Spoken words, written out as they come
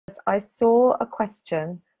I saw a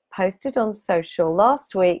question posted on social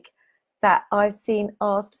last week that I've seen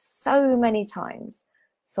asked so many times.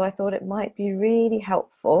 So I thought it might be really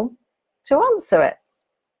helpful to answer it.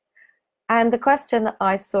 And the question that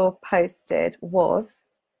I saw posted was,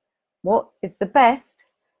 what is the best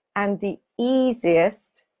and the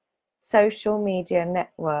easiest social media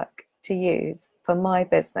network to use for my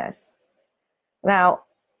business? Now,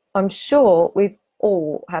 I'm sure we've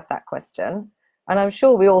all had that question, and I'm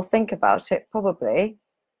sure we all think about it probably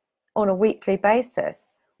on a weekly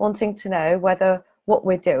basis, wanting to know whether what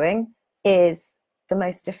we're doing is the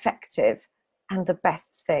most effective and the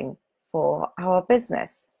best thing for our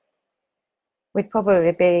business. We'd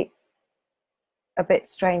probably be a bit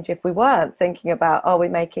strange if we weren't thinking about, are we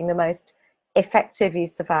making the most effective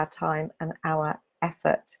use of our time and our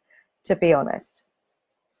effort, to be honest.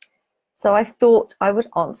 So I thought I would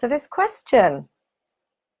answer this question.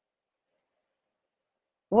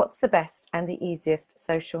 What's the best and the easiest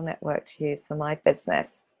social network to use for my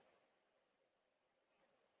business?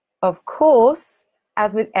 Of course,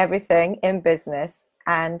 as with everything in business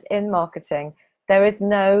and in marketing, there is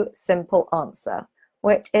no simple answer,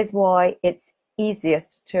 which is why it's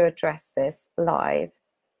easiest to address this live.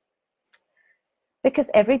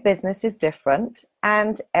 Because every business is different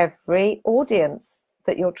and every audience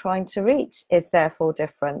that you're trying to reach is therefore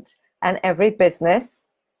different, and every business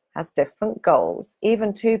has different goals.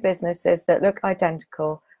 Even two businesses that look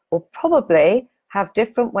identical will probably have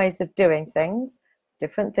different ways of doing things,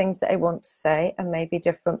 different things that they want to say, and maybe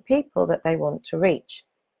different people that they want to reach.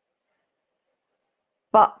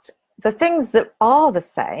 But the things that are the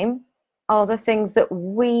same are the things that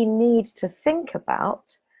we need to think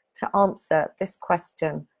about to answer this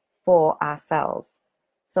question for ourselves.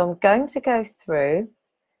 So I'm going to go through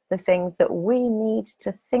the things that we need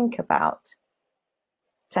to think about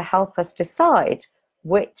to help us decide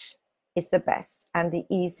which is the best and the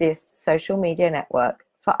easiest social media network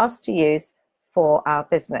for us to use for our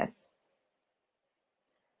business.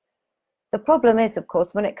 The problem is, of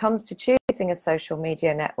course, when it comes to choosing a social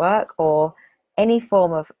media network or any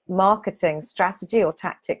form of marketing strategy or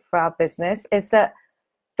tactic for our business, is that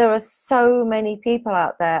there are so many people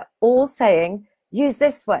out there all saying, use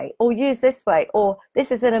this way, or use this way, or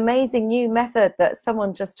this is an amazing new method that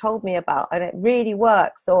someone just told me about and it really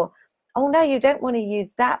works, or oh no, you don't want to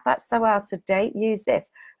use that, that's so out of date, use this.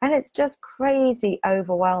 And it's just crazy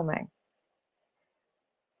overwhelming.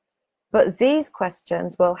 But these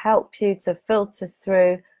questions will help you to filter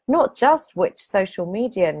through not just which social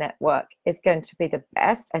media network is going to be the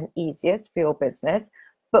best and easiest for your business,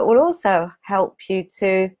 but will also help you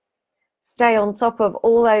to stay on top of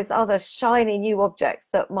all those other shiny new objects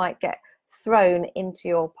that might get thrown into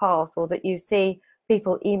your path or that you see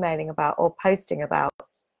people emailing about or posting about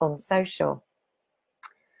on social.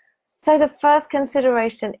 So the first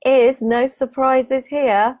consideration is, no surprises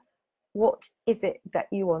here, what is it that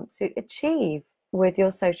you want to achieve with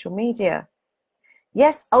your social media?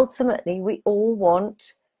 Yes, ultimately we all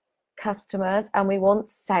want customers and we want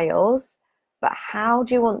sales, but how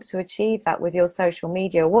do you want to achieve that with your social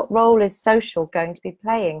media? What role is social going to be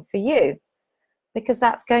playing for you? Because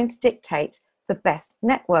that's going to dictate the best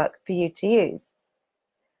network for you to use.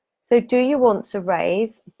 So do you want to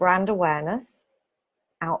raise brand awareness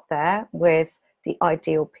out there with the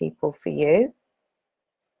ideal people for you?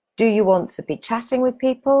 Do you want to be chatting with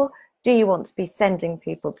people? Do you want to be sending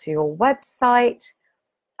people to your website?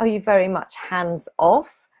 Are you very much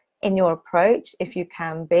hands-off in your approach, if you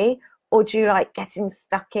can be? Or do you like getting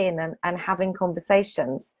stuck in and having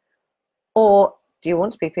conversations? Or do you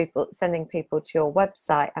want to be sending people to your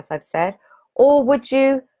website, as I've said? Or would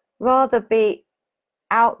you rather be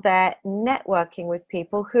out there networking with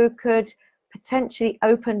people who could potentially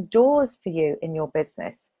open doors for you in your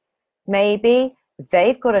business? Maybe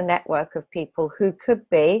they've got a network of people who could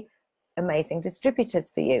be amazing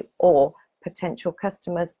distributors for you, or potential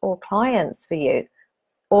customers or clients for you.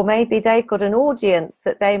 Or maybe they've got an audience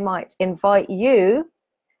that they might invite you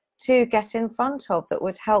to get in front of that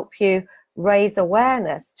would help you raise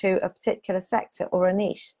awareness to a particular sector or a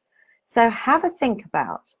niche. So have a think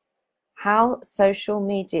about how social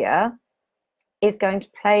media is going to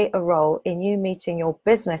play a role in you meeting your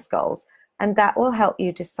business goals, and that will help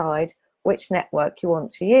you decide which network you want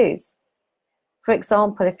to use. For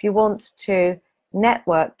example, if you want to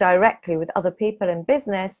network directly with other people in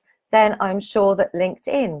business, then I'm sure that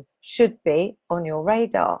LinkedIn should be on your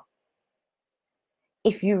radar.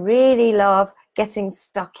 If you really love getting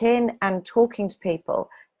stuck in and talking to people,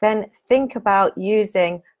 then think about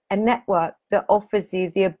using a network that offers you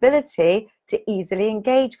the ability to easily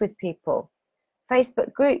engage with people.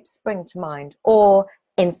 Facebook groups spring to mind, or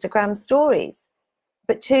Instagram stories.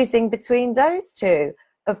 But choosing between those two,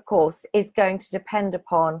 of course, is going to depend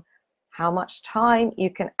upon how much time you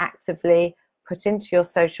can actively put into your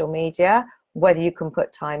social media, whether you can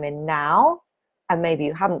put time in now, and maybe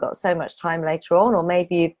you haven't got so much time later on, or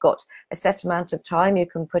maybe you've got a set amount of time you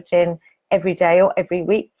can put in every day or every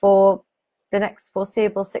week for the next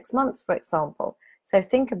foreseeable 6 months, for example. So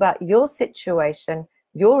think about your situation,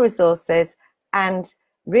 your resources, and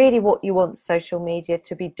really what you want social media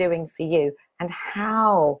to be doing for you and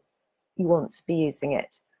how you want to be using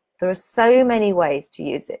it. There are so many ways to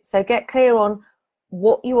use it. So get clear on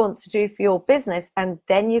what you want to do for your business, and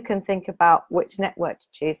then you can think about which network to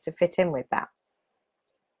choose to fit in with that.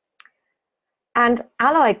 And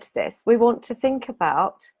allied to this, we want to think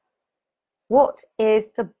about what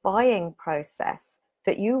is the buying process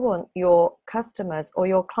that you want your customers or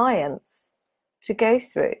your clients to go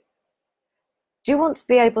through. Do you want to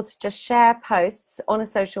be able to just share posts on a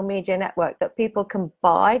social media network that people can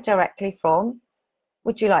buy directly from?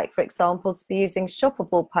 Would you like, for example, to be using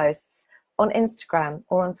shoppable posts on Instagram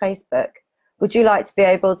or on Facebook? Would you like to be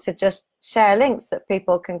able to just share links that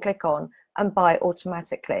people can click on and buy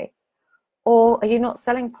automatically? Or are you not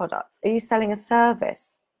selling products? Are you selling a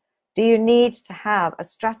service? Do you need to have a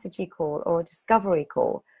strategy call or a discovery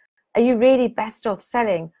call? Are you really best off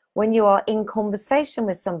selling when you are in conversation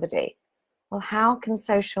with somebody? Well, how can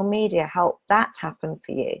social media help that happen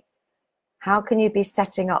for you? How can you be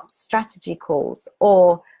setting up strategy calls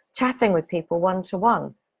or chatting with people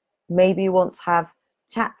one-to-one? Maybe you want to have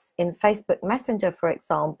chats in Facebook Messenger, for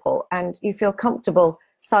example, and you feel comfortable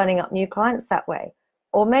signing up new clients that way.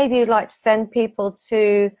 Or maybe you'd like to send people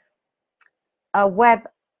to a web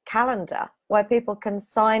calendar where people can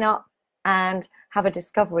sign up and have a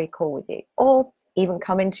discovery call with you, or even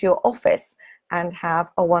come into your office and have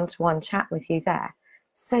a one-to-one chat with you there.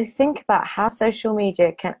 So think about how social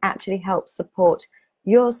media can actually help support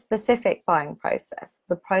your specific buying process,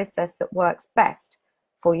 the process that works best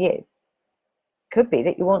for you. Could be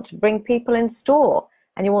that you want to bring people in store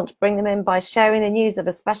and you want to bring them in by sharing the news of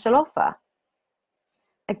a special offer.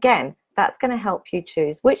 Again, that's going to help you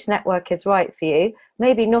choose which network is right for you,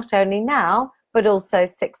 maybe not only now, but also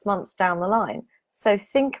 6 months down the line. So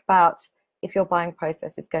think about if your buying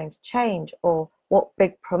process is going to change, or what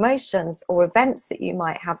big promotions or events that you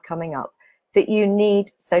might have coming up that you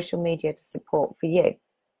need social media to support for you.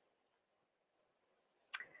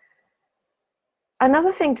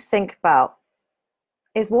 Another thing to think about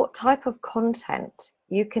is what type of content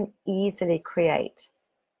you can easily create.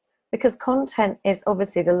 Because content is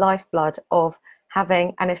obviously the lifeblood of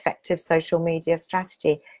having an effective social media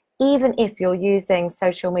strategy. Even if you're using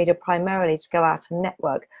social media primarily to go out and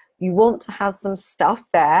network, you want to have some stuff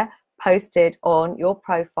there posted on your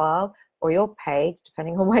profile or your page,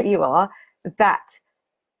 depending on where you are, that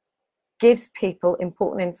gives people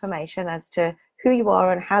important information as to who you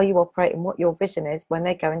are and how you operate and what your vision is when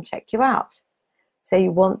they go and check you out. So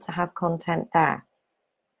you want to have content there.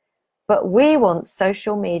 But we want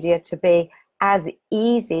social media to be as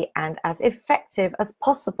easy and as effective as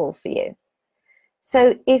possible for you.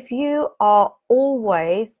 So if you are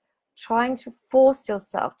always trying to force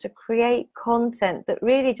yourself to create content that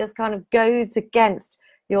really just kind of goes against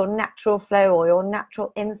your natural flow or your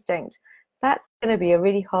natural instinct, that's going to be a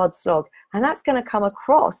really hard slog, and that's going to come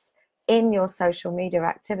across in your social media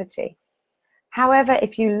activity. However,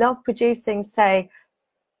 if you love producing, say,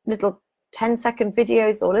 little 10-second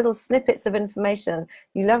videos or little snippets of information,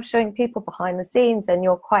 you love showing people behind the scenes, and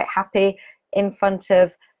you're quite happy in front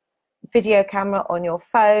of video camera on your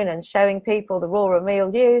phone and showing people the raw and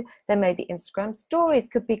real you, then maybe Instagram stories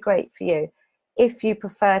could be great for you. If you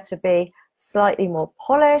prefer to be slightly more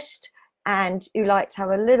polished and you like to have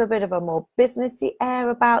a little bit of a more businessy air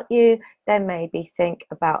about you, then maybe think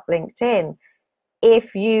about LinkedIn.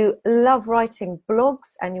 If you love writing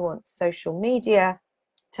blogs and you want social media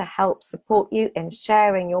to help support you in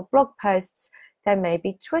sharing your blog posts, then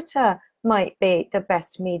maybe Twitter might be the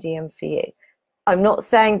best medium for you. I'm not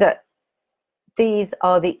saying that these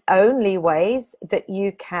are the only ways that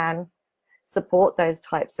you can support those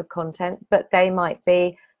types of content, but they might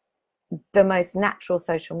be the most natural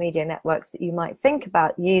social media networks that you might think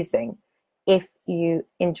about using if you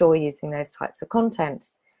enjoy using those types of content.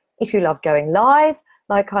 If you love going live,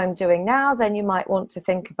 like I'm doing now, then you might want to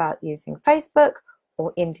think about using Facebook,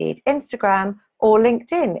 or indeed Instagram, or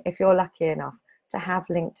LinkedIn if you're lucky enough to have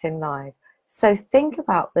LinkedIn Live. So think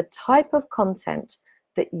about the type of content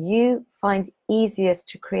that you find easiest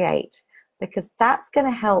to create, because that's going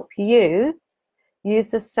to help you use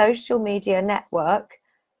the social media network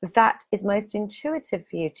that is most intuitive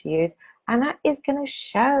for you to use, and that is going to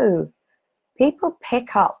show People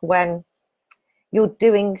pick up when you're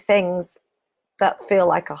doing things that feel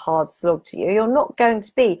like a hard slog to you. You're not going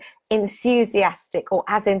to be enthusiastic or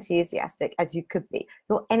as enthusiastic as you could be.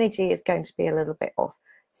 Your energy is going to be a little bit off.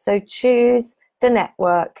 So choose the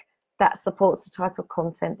network that supports the type of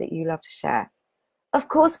content that you love to share. Of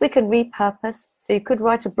course, we can repurpose. So you could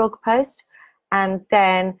write a blog post and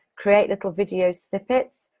then create little video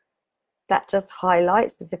snippets that just highlight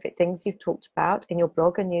specific things you've talked about in your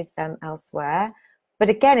blog and use them elsewhere. But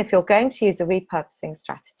again, if you're going to use a repurposing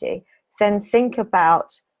strategy, then think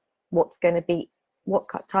about what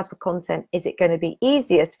type of content is it going to be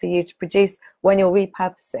easiest for you to produce when you're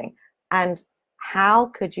repurposing, and how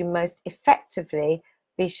could you most effectively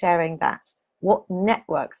be sharing that? What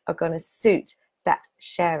networks are going to suit that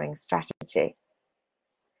sharing strategy?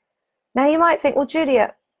 Now you might think, well,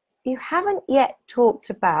 Julia, you haven't yet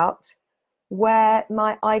talked about where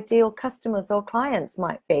my ideal customers or clients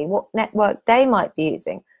might be, what network they might be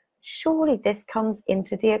using. Surely this comes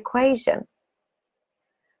into the equation.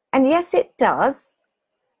 And yes, it does,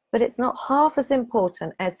 but it's not half as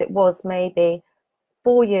important as it was maybe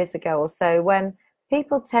 4 years ago or so, when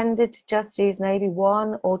people tended to just use maybe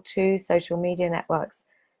 1 or 2 social media networks.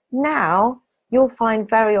 Now, you'll find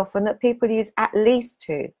very often that people use at least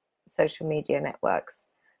 2 social media networks.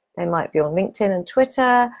 They might be on LinkedIn and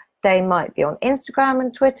Twitter, they might be on Instagram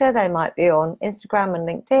and Twitter, they might be on Instagram and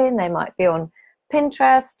LinkedIn, they might be on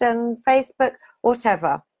Pinterest and Facebook,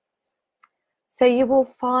 whatever. So you will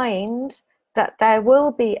find that there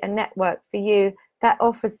will be a network for you that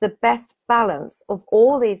offers the best balance of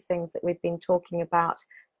all these things that we've been talking about,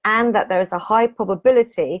 and that there is a high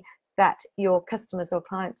probability that your customers or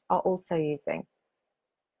clients are also using.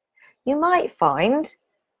 You might find,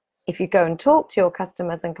 if you go and talk to your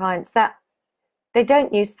customers and clients, that they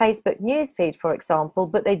don't use Facebook newsfeed, for example,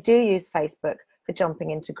 but they do use Facebook for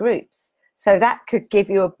jumping into groups. So that could give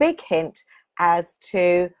you a big hint as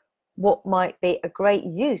to what might be a great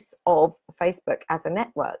use of Facebook as a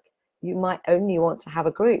network. You might only want to have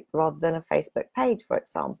a group rather than a Facebook page, for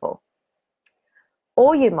example.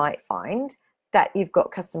 Or you might find that you've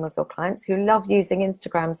got customers or clients who love using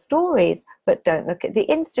Instagram stories but don't look at the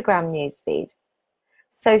Instagram newsfeed.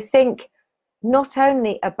 So think not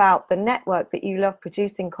only about the network that you love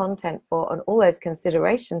producing content for and all those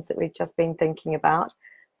considerations that we've just been thinking about,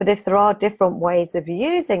 but if there are different ways of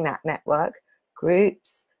using that network,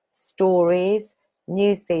 groups, stories,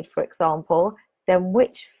 newsfeed, for example, then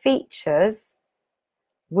which features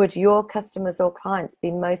would your customers or clients be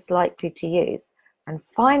most likely to use? And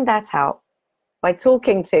find that out by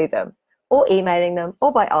talking to them or emailing them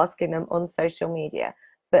or by asking them on social media.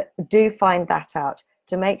 But do find that out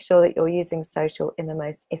to make sure that you're using social in the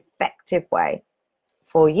most effective way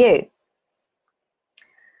for you.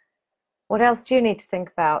 What else do you need to think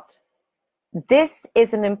about? This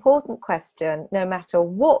is an important question no matter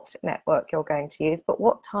what network you're going to use, but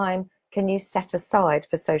what time can you set aside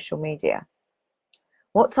for social media?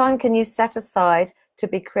 What time can you set aside to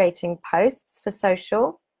be creating posts for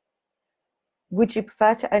social? Would you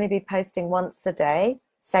prefer to only be posting once a day,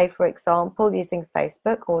 say for example using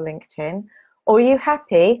Facebook or LinkedIn? Or are you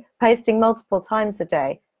happy posting multiple times a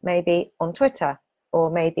day, maybe on Twitter or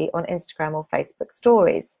maybe on Instagram or Facebook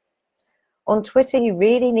stories? On Twitter, you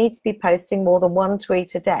really need to be posting more than 1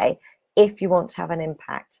 tweet a day if you want to have an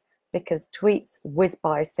impact, because tweets whiz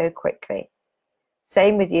by so quickly.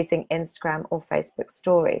 Same with using Instagram or Facebook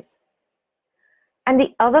stories. And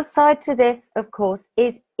the other side to this, of course,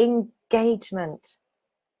 is engagement.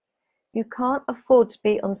 You can't afford to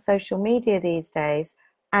be on social media these days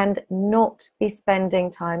and not be spending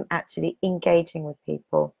time actually engaging with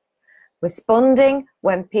people. Responding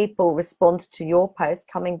when people respond to your post,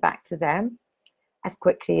 coming back to them as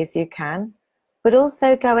quickly as you can, but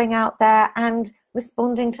also going out there and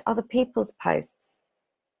responding to other people's posts.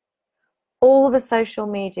 All the social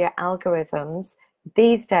media algorithms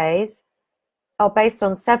these days are based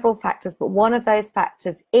on several factors, but one of those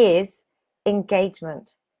factors is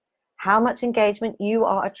engagement. How much engagement you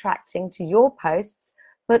are attracting to your posts,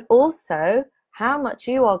 but also how much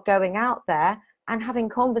you are going out there and having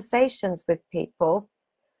conversations with people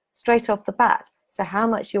straight off the bat. So how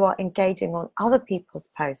much you are engaging on other people's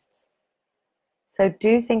posts. So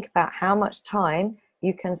do think about how much time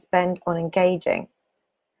you can spend on engaging.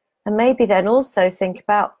 And maybe then also think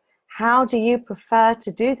about, how do you prefer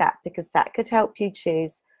to do that? Because that could help you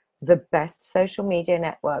choose the best social media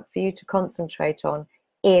network for you to concentrate on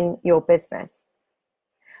in your business.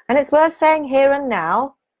 And it's worth saying here and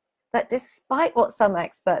now that despite what some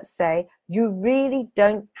experts say, you really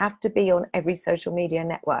don't have to be on every social media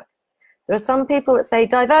network. There are some people that say,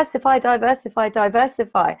 diversify, diversify,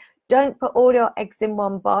 diversify. don't put all your eggs in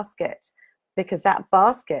one basket, because that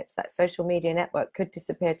basket, that social media network, could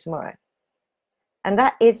disappear tomorrow. And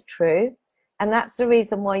that is true. And that's the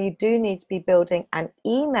reason why you do need to be building an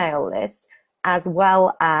email list, as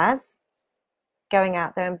well as going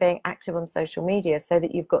out there and being active on social media, so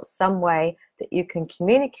that you've got some way that you can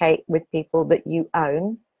communicate with people that you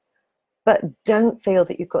own, but don't feel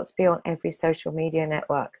that you've got to be on every social media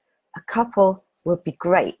network. A couple would be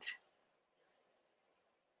great.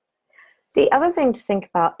 The other thing to think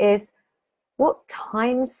about is, what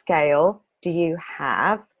time scale do you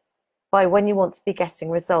have by when you want to be getting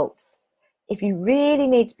results? If you really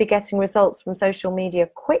need to be getting results from social media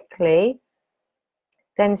quickly,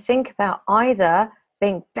 then think about either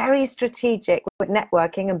being very strategic with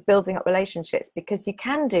networking and building up relationships, because you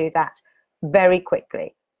can do that very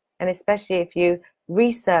quickly. And especially if you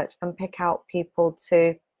research and pick out people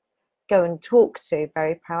to go and talk to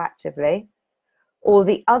very proactively. Or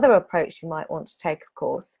the other approach you might want to take, of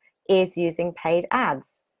course, is using paid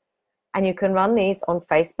ads. And you can run these on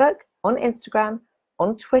Facebook, on Instagram,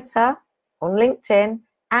 on Twitter, on LinkedIn,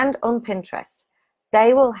 and on Pinterest.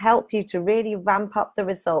 They will help you to really ramp up the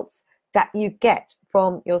results that you get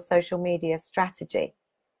from your social media strategy.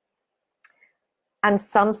 And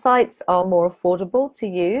some sites are more affordable to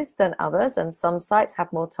use than others, and some sites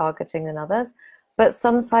have more targeting than others, but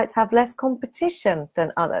some sites have less competition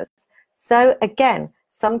than others. So again,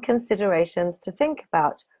 some considerations to think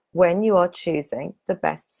about when you are choosing the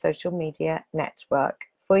best social media network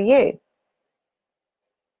for you.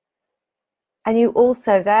 And you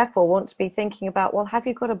also therefore want to be thinking about, well, have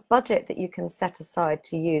you got a budget that you can set aside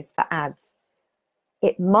to use for ads?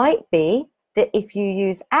 It might be that if you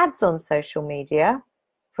use ads on social media,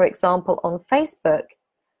 for example on Facebook,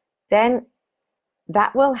 then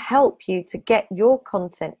that will help you to get your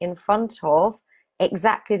content in front of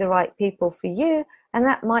exactly the right people for you, and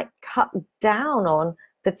that might cut down on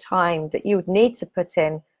the time that you would need to put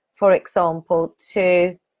in, for example,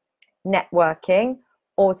 to networking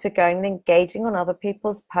or to going and engaging on other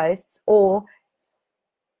people's posts, or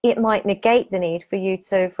it might negate the need for you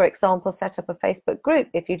to, for example, set up a Facebook group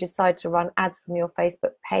if you decide to run ads from your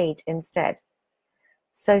Facebook page instead.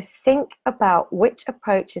 So think about which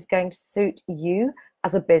approach is going to suit you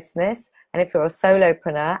as a business, and if you're a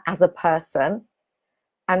solopreneur, as a person,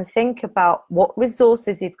 and think about what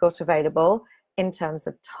resources you've got available in terms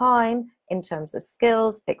of time, in terms of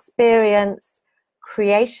skills, experience,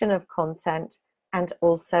 creation of content, and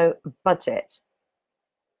also budget.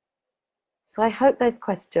 So I hope those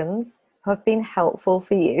questions have been helpful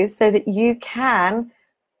for you, so that you can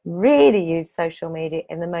really use social media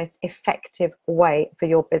in the most effective way for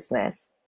your business.